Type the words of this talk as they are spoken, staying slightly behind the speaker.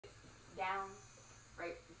down.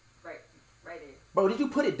 Right there. Bro, did you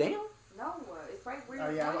put it down? No, it's right where Oh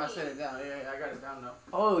you're yeah, pointing. I set it down. Yeah, I got it down though.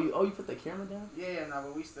 Oh, you put the camera down? Yeah, no,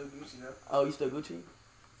 but we still Gucci though. Oh, you still Gucci?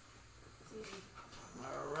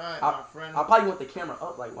 All right, my friend. I'll probably want the camera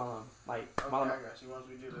up like while I'm Okay, I got you. Once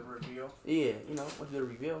we do the reveal. Yeah, you know, once we do the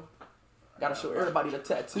reveal, gotta show everybody the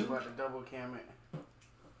tattoo. About to double cam it.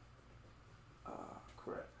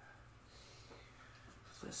 Correct.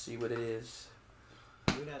 Let's see what it is.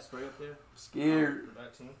 See that spray up there? I'm scared. The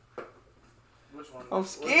back team. Which one? I'm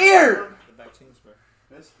scared. The back team spray.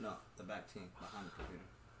 This? No, the back team behind the computer.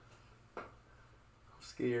 I'm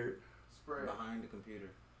scared. Spray. Behind the computer.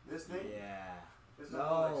 This thing? Yeah. It's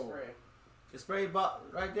not like spray. The spray bottle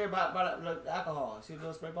right there by the alcohol. See the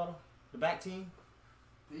little spray bottle? The back team?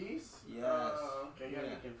 These? Yes. Okay, you got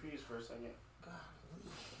me confused for a second.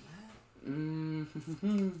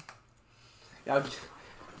 Yeah,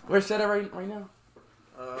 where's that right now?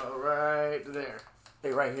 Right there.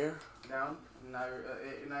 Hey, right here. Down. Now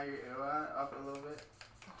you're up a little bit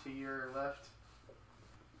to your left.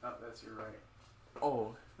 Oh, that's your right.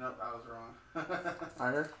 Oh. Nope, I was wrong.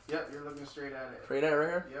 Right here? Yep, you're looking straight at it. Straight at right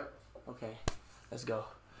here? Yep. Okay, let's go.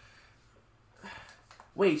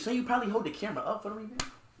 Wait, so you probably hold the camera up for the review?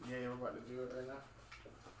 Yeah, we're about to do it right now.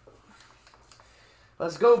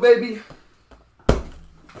 Let's go, baby.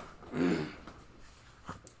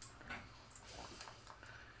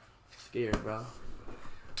 Scared, bro.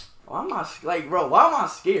 Why am I like, bro? Why am I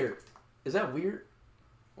scared? Is that weird?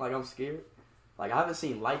 Like I'm scared. Like I haven't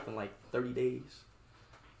seen life in like 30 days.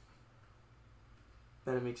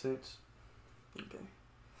 That makes sense. Okay.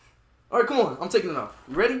 All right, come on. I'm taking it off.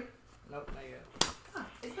 You ready? Nope, not yet.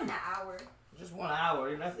 It's been an hour. Just 1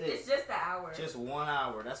 hour. That's it. It's just an hour. Just 1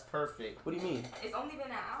 hour. That's perfect. What do you mean? It's only been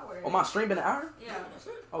an hour. Oh, my stream been an hour? Yeah. That's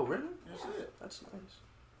it. Oh, really? That's it. That's nice.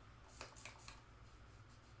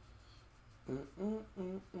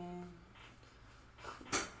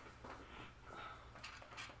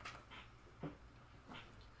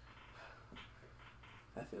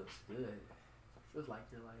 That feels good. It feels like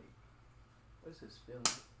you're like, what's this feeling?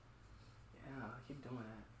 Yeah, keep doing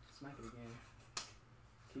that. Smack it again.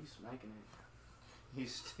 Keep smacking it.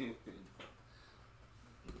 He's stupid.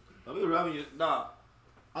 I'll be rubbing you. Nah.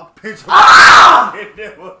 I'll pinch your fucking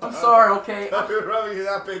nipple. I'm sorry, okay? I'll be rubbing you.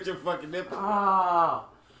 I'll pinch your fucking nipple. Ah.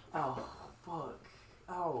 Oh, fuck.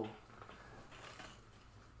 Ow.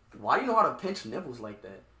 Why do you know how to pinch nipples like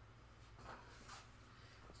that?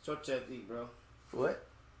 Torture technique, bro. What?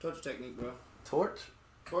 Torture technique, bro. Torch?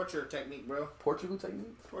 Torture technique, bro. Portugal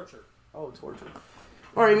technique? Torture. Oh, torture.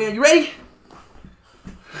 Alright, man. You ready?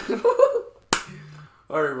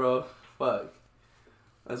 Alright, bro. Fuck.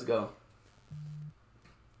 Let's go.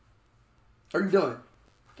 How are you doing?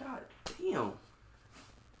 God damn.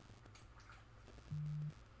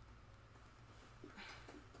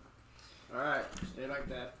 Alright, stay like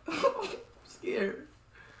that. I'm scared.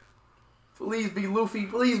 Please be Luffy.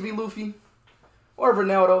 Please be Luffy. Or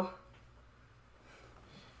Ronaldo.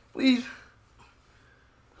 Please.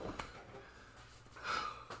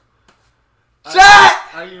 Shot!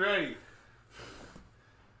 Are you ready?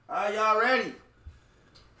 Are y'all ready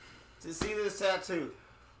to see this tattoo?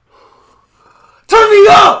 Turn me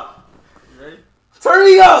up! You ready? Turn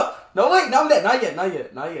me up! No, wait. Not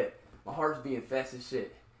yet. My heart's beating fast as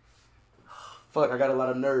shit. Fuck, I got a lot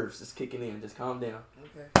of nerves just kicking in. Just calm down.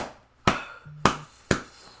 Okay.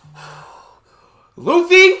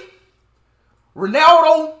 Luffy,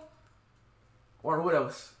 Ronaldo, or what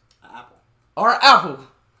else? Apple. Or Apple.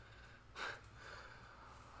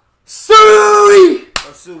 Sui!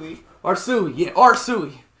 Or Sui. Or Sui, yeah, or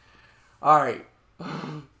Sui. Alright.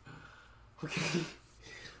 Okay.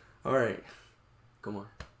 Alright. Come on.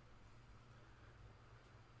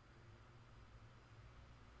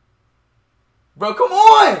 Bro, come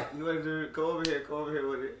on! You want to do it? Come over here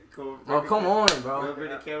with it. Bro, come on, You bro. want to bring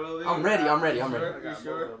the camera over here? I'm ready. You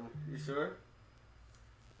sure? You sure?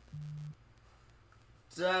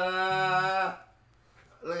 Ta-da!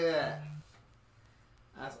 Look at that.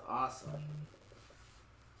 That's awesome.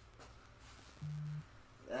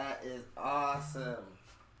 That is awesome.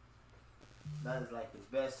 That is like the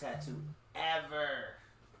best tattoo ever.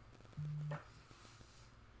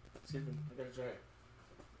 Excuse me, I gotta try it.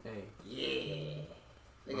 Hey. Yeah.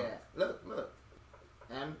 Look at that. Look.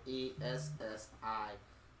 MESSI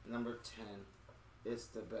number 10. It's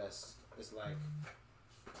the best. It's like,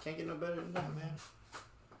 can't get no better than that, man.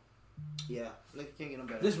 Yeah, look, can't get no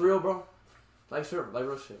better. This real, bro? Like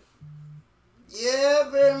real shit. Yeah,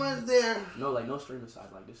 very much there. No, like no stream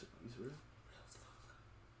inside. Like this is real.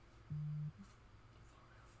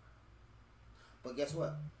 But guess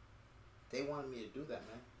what? They wanted me to do that,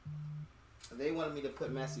 man. They wanted me to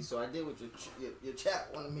put Messi, so I did what your chat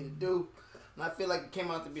wanted me to do. And I feel like it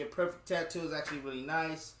came out to be a perfect tattoo. It's actually really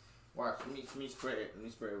nice. Watch, let me spray it. Let me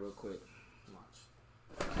spray it real quick.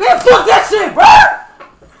 Watch. Man, fuck that shit, bro!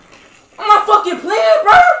 I'm not fucking playing,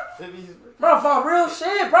 bro! Bro, for real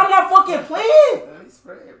shit, bro, I'm not fucking playing! Let me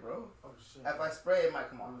spray it, bro. Oh shit. If I spray it, it might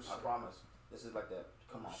come on. Oh, I promise. This is like that.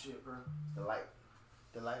 Come on. Shit, bro. The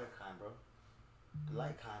lighter kind, bro. The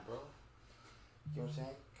light kind, bro. You know what I'm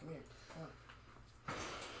saying? Come here.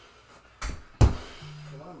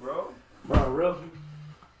 Come on, bro. Bro, real?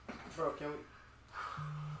 Bro, can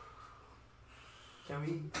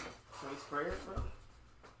we spray it, bro?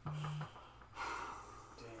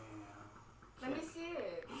 Damn. Let me see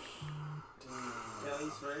it. Damn. Can we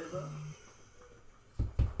spray it, bro?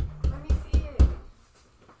 Let me see it.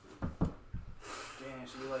 Damn,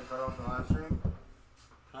 should we like cut off the live stream?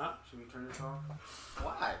 Huh? Should we turn this off?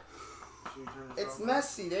 Why? Should we turn this It's off?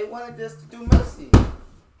 Messi. They wanted us to do Messi.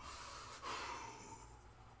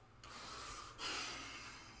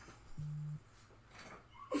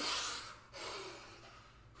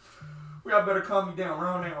 Y'all better calm me down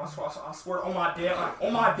right now. I swear on my deadline.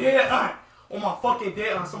 On my deadline. On my fucking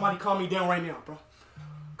deadline. Somebody calm me down right now, bro.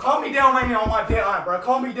 Calm me down right now on my deadline, bro.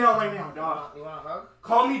 Calm me down right now, dog. You want a hug?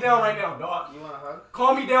 Calm me down right now, dog. You want a hug?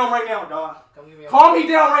 Calm me down right now, dog. Come give me a hug. Calm me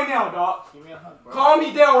down right now, dog. Give me a hug, bro. Calm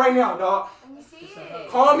me down right now, dog. Let me see it.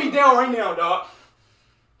 Calm me down right now, dog.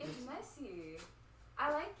 It's messy.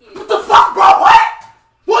 I like it. What the fuck, bro? What?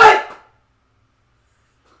 What?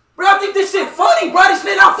 Bro, I think this shit funny, bro. This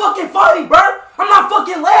shit not fucking funny, bro. I'm not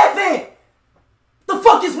fucking laughing. The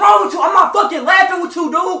fuck is wrong with you? I'm not fucking laughing with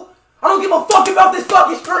you, dude. I don't give a fuck about this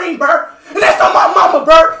fucking stream, bro. And that's on my mama,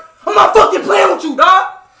 bro. I'm not fucking playing with you,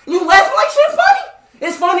 dog. And you laughing like shit funny?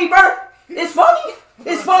 It's funny, bro. It's funny.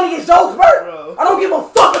 It's funny. It's jokes, bro. I don't give a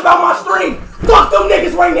fuck about my stream. Fuck them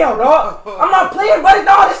niggas right now, dog. I'm not playing, buddy,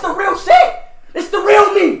 dog. It's the real shit. It's the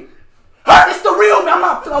real me. Huh? It's the real me. I'm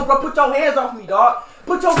not, bro. Put your hands off me, dog.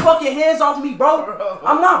 Put your fucking hands off me, bro.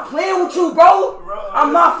 I'm not playing with you, bro.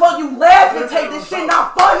 I'm not fucking laughing. Take this shit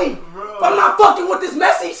not funny. I'm not fucking with this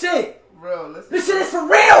messy shit. Bro, listen. This shit is for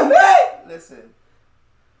real, man. Listen.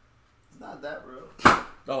 It's not that, bro.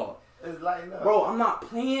 Dog. It's lighting up. Bro, I'm not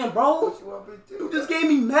playing, bro. What you want me to do? You just gave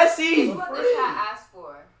me messy. It's what the chat asked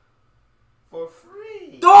for. For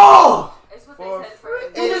free. Dog. It's what For they said free.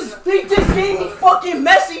 first. He just gave me fucking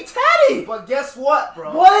messy tatty. But guess what,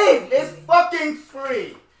 bro? What? It's fucking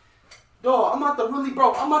free. Dog, I'm about to really,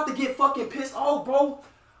 bro. I'm about to get fucking pissed off, bro.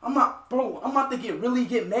 I'm about to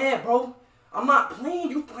get mad, bro. I'm not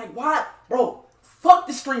playing. You like what, bro? Fuck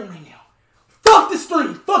the stream right now. Fuck the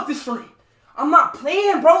stream. Fuck the stream. I'm not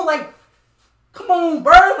playing, bro. Like, come on,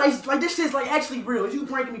 bro. Like this shit's like actually real. You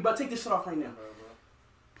pranking me, but take this shit off right now.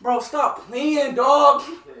 Bro, stop playing, dog.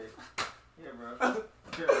 Yeah, bro.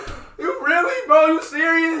 You really, bro? You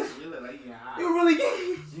serious? You look like you getting hot. You really gave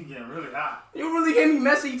me? You getting really hot. You really gave me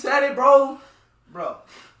messy tatted, bro? Bro.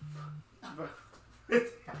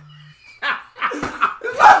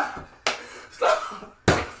 Stop.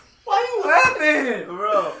 Why you laughing?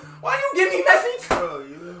 Bro. Why you give me messy? Bro,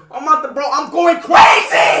 you. I'm going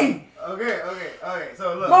crazy. Okay.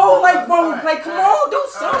 So look. Bro, like, bro, Alright, like, come alright, on, do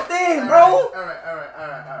something, alright, bro.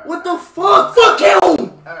 Alright. What the fuck? Fuck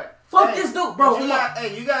him. Alright. Fuck this dude, bro. You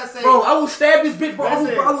gotta say. Bro, I will stab this bitch, bro.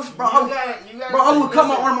 Listen, I will cut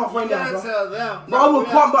my arm off right now, bro. Tell them. Bro, I will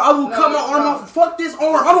cut my arm off. Fuck this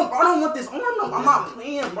arm. I don't want this arm. No, I'm not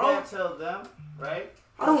playing, bro. You gotta tell them, right?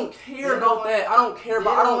 I don't care about that. I don't care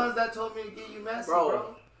about. They're the ones that told me to get you Messi,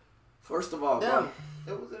 bro. First of all, Them.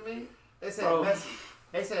 bro. It wasn't me. They said Bro. Messi.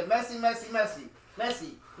 They said Messi.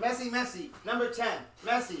 Number 10.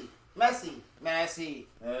 Messi. Let's see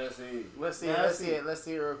it real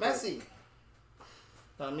quick. Messi.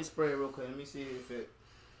 Let me spray it real quick. Let me see if it.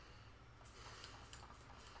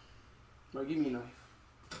 Bro, give me a knife.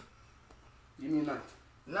 Give me a knife.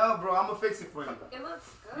 No, bro. I'm gonna fix it for you. It looks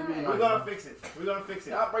Give me a good. knife. We're gonna fix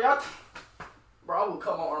it. Bro, I will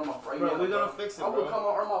cut my arm off right now. Bro, we're gonna fix it, I will bro. cut my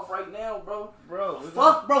arm off right now, bro. Bro,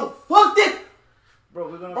 Fuck this. Bro,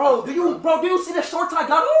 we're gonna. Bro, fix do it, you see the shorts I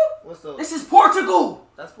got on? What's those? This is Portugal.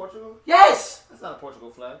 That's Portugal? Yes. That's not a Portugal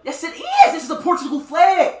flag. Yes, it is. This is a Portugal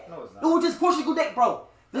flag. No, it's not. It was just Portugal Day, bro.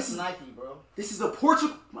 This is Nike, bro. This is a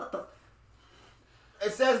Portugal. What the?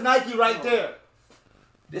 It says Nike right there.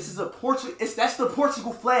 This is a Portugal. That's the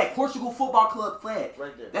Portugal flag. Portugal Football Club flag.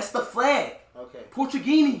 Right there. That's the flag. Okay.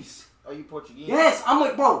 Portuguese. Are you Portuguese? Yes, I'm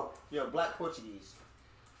like, bro. You're a black Portuguese.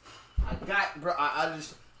 I got, bro. I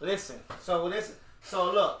just listen. So listen.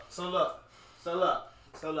 So look.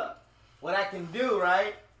 What I can do,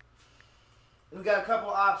 right? We got a couple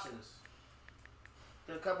options.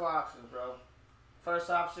 There's a couple options, bro. First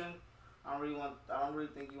option, I don't really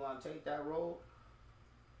think you want to take that road.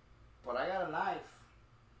 But I got a knife.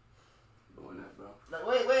 Doing that, bro. Like,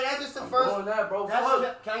 wait, that's just the first. Doing that, bro. That's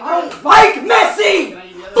Fuck. can I don't like Messi.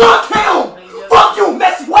 Fuck him. Fuck you,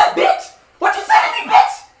 Messi. What, bitch? What you say to me,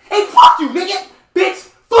 bitch? Hey, fuck you, nigga. Bitch,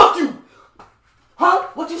 fuck you. Huh?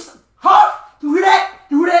 What you say? Huh? You hear that?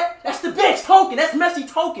 You hear that? That's the bitch talking. That's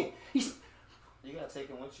Messi talking. He's. You gotta take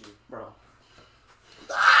him with you, Bro.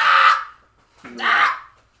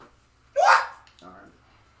 What? Alright.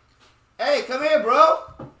 Hey, come here, bro.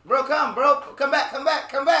 Bro, come, bro. Come back.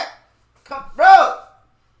 Come, bro.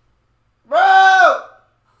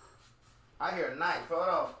 I hear a knife. Hold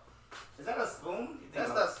on. Is that a spoon? That's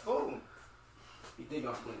not a spoon. You think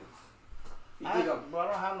I'm playing? Bro, I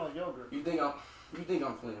don't have no yogurt. You think I'm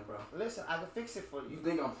playing, bro? Listen, I can fix it for you. You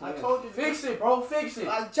think I'm playing? I told you. Fix it, bro. Fix it.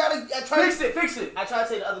 I try to Fix it. I try to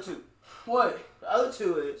say the other two. What? The other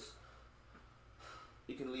two is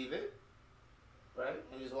you can leave it, right,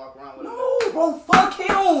 and just walk around with it. No, bro. Fuck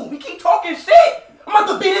him. He keep talking shit. I'm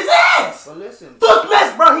about to beat his ass. But listen. Fuck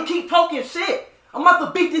Messi, bro. He keep talking shit. I'm about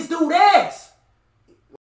to beat this dude ass.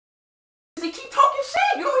 He keep talking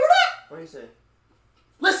shit. You don't hear that? What do you say?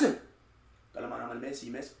 Listen.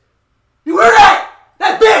 Messi. You hear that?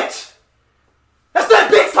 That bitch. That's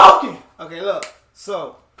that bitch talking. Okay, look.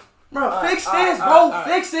 So. Bro, fix this, bro.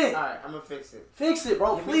 Fix it. Alright, I'm gonna fix it. Fix it,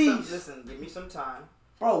 bro, please. Give me some time.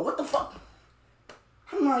 Bro, what the fuck?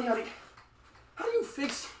 How do you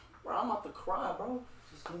fix? Bro, I'm about to cry, bro.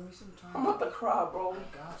 Just give me some time. I'm about to cry, bro. I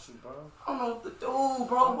got you, bro. I don't know what to do,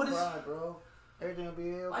 bro. Don't What is? cry, bro. Everything will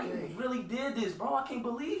be okay. Like, you really did this, bro. I can't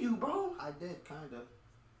believe you, bro. I did, kinda.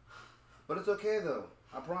 But it's okay though.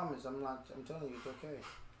 I promise. I'm telling you, it's okay.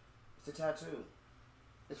 It's a tattoo.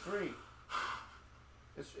 It's free.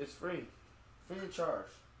 It's free. Free of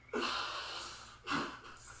charge.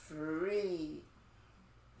 Free.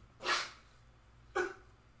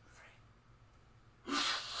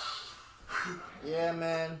 Yeah,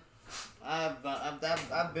 man. I've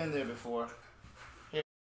been there before.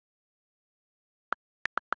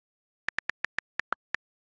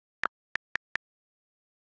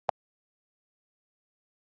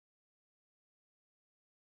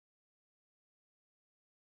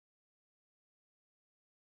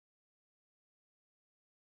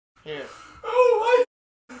 Here.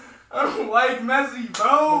 I don't like Messi,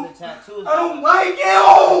 bro. The tattoo. I don't like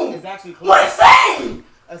him. It's actually clean. What is saying?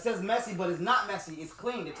 It says Messi, but it's not Messi. It's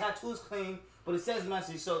clean. The tattoo is clean, but it says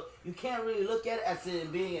Messi, so you can't really look at it as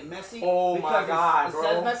it being a Messi. Oh my God, it bro.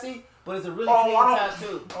 says Messi, but it's a really clean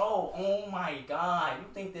tattoo. Oh my God. You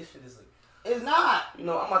think this shit is It's not. You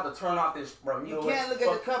know, I'm about to turn off this, bro. You can't look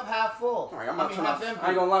at the cup half full. Alright, I'm about to turn off. empty. I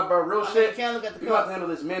ain't gonna lie, bro. Real shit. You can't look at the You got cup. to handle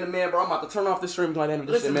this man to man, bro. I'm about to turn off the stream. You got to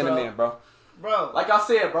handle this shit man to man, bro. Bro. Like I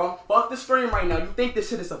said, bro. Fuck the stream right now. You think this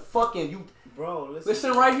shit is a fucking you? Bro,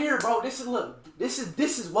 Listen right here, bro. This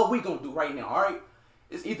is what we gonna do right now. All right.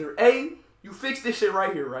 It's either A, you fix this shit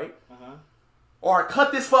right here, right? Or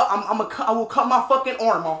cut this fuck. I will cut my fucking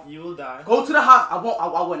arm off. You will die. Go to the house. I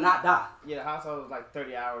will not die. Yeah, the house was like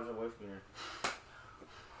 30 hours away from here.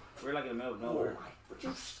 We're like in the middle of nowhere. But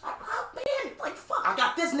you shut up, man. Like fuck. I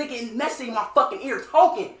got this nigga Messi in my fucking ear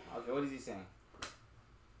talking. Okay, what is he saying?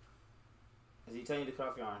 Is he telling you to cut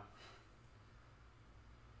off your arm?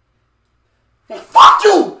 Hey, fuck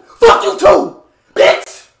you! Fuck you too!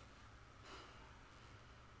 Bitch!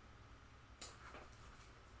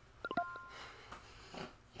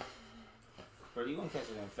 Bro, you gonna catch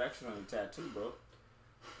an infection on your tattoo, bro.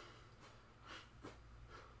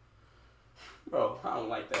 Bro, I don't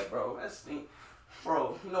like that, bro. That's stink.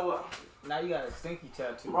 Bro, you know what? Now you got a stinky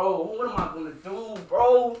tattoo. Bro, what am I gonna do,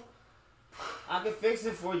 bro? I can fix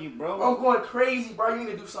it for you, bro. I'm going crazy, bro. You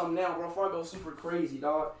need to do something now, bro, before I go super crazy,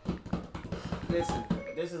 dog. Listen,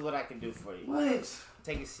 this is what I can do for you. What?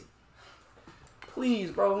 Take a seat. Please,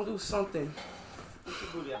 bro, do something. Put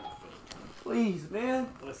your booty on my face. Please, man.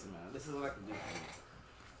 Listen, man, this is what I can do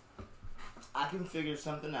for you. I can figure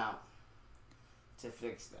something out to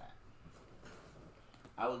fix that.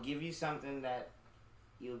 I will give you something that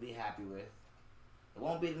you'll be happy with. It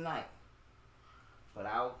won't be tonight, but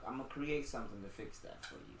I'm gonna create something to fix that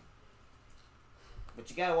for you. But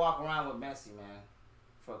you gotta walk around with Messi, man,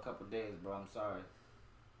 for a couple days, bro. I'm sorry.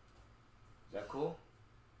 Is that cool?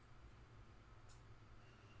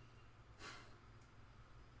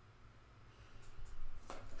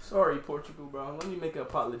 Sorry, Portugal, bro. Let me make an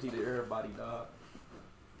apology to everybody, dog.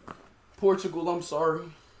 Portugal, I'm sorry.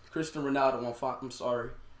 Cristiano Ronaldo, I'm sorry.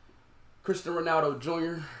 Cristiano Ronaldo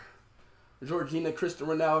Jr., Georgina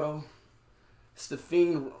Cristiano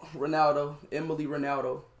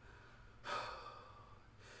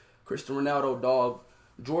Cristiano Ronaldo, dog.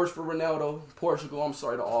 George for Ronaldo. Portugal. I'm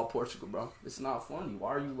sorry to all Portugal, bro. It's not funny.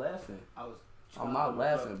 Why are you laughing? I'm not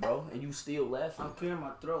laughing, bro. And you still laughing. I'm clearing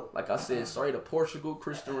my throat. Like I said, sorry to Portugal,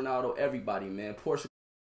 Cristiano Ronaldo, everybody, man. Portugal.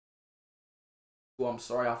 I'm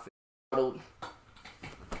sorry I feel